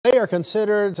They are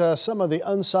considered some of the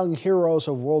unsung heroes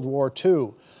of World War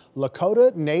II.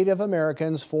 Lakota Native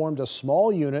Americans formed a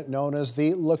small unit known as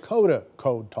the Lakota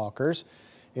Code Talkers.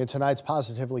 In tonight's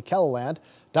Positively Kelloland,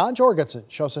 Don Jorgensen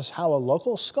shows us how a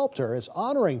local sculptor is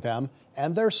honoring them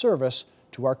and their service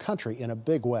to our country in a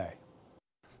big way.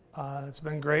 It's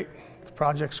been great. The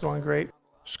project's going great.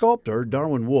 Sculptor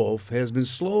Darwin Wolf has been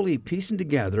slowly piecing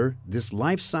together this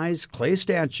life-size clay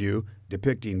statue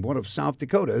depicting one of South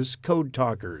Dakota's code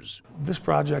talkers. This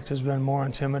project has been more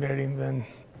intimidating than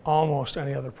almost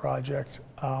any other project.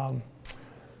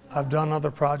 I've done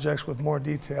other projects with more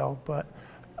detail, but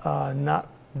not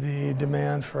the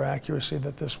demand for accuracy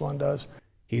that this one does.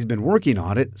 He's been working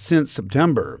on it since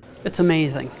September. It's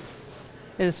amazing.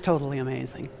 It is totally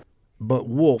amazing. But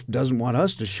Wolf doesn't want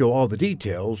us to show all the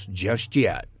details just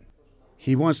yet.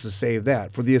 He wants to save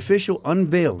that for the official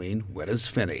unveiling when it's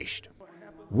finished.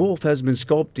 Wolf has been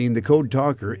sculpting the code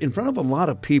talker in front of a lot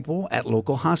of people at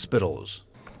local hospitals.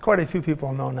 Quite a few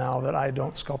people know now that I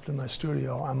don't sculpt in my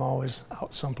studio. I'm always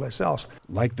out someplace else.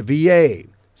 Like the VA,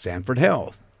 Sanford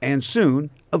Health, and soon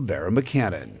Avera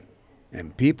McCannon.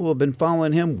 And people have been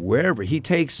following him wherever he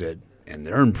takes it, and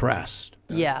they're impressed.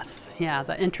 Yes, yeah,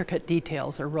 the intricate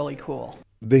details are really cool.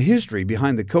 The history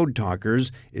behind the code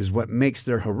talkers is what makes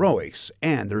their heroics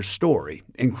and their story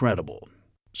incredible.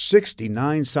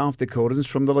 69 South Dakotans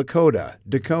from the Lakota,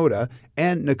 Dakota,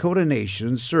 and Nakota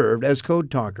nations served as code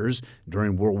talkers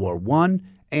during World War I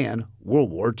and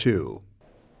World War II.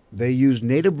 They used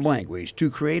native language to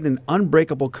create an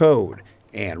unbreakable code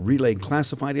and relayed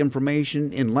classified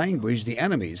information in language the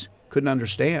enemies couldn't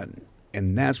understand.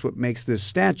 And that's what makes this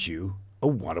statue a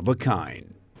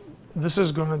one-of-a-kind. This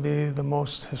is going to be the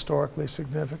most historically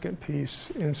significant piece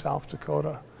in South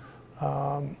Dakota.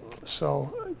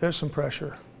 So there's some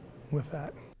pressure with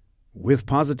that. With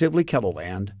Positively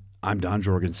Kelloland, I'm Don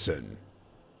Jorgensen.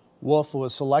 Wolf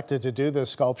was selected to do this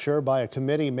sculpture by a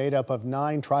committee made up of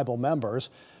 9 tribal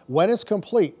members. When it's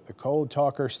complete, the Code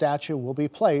Talker statue will be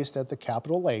placed at the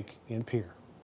Capitol Lake in Pierre.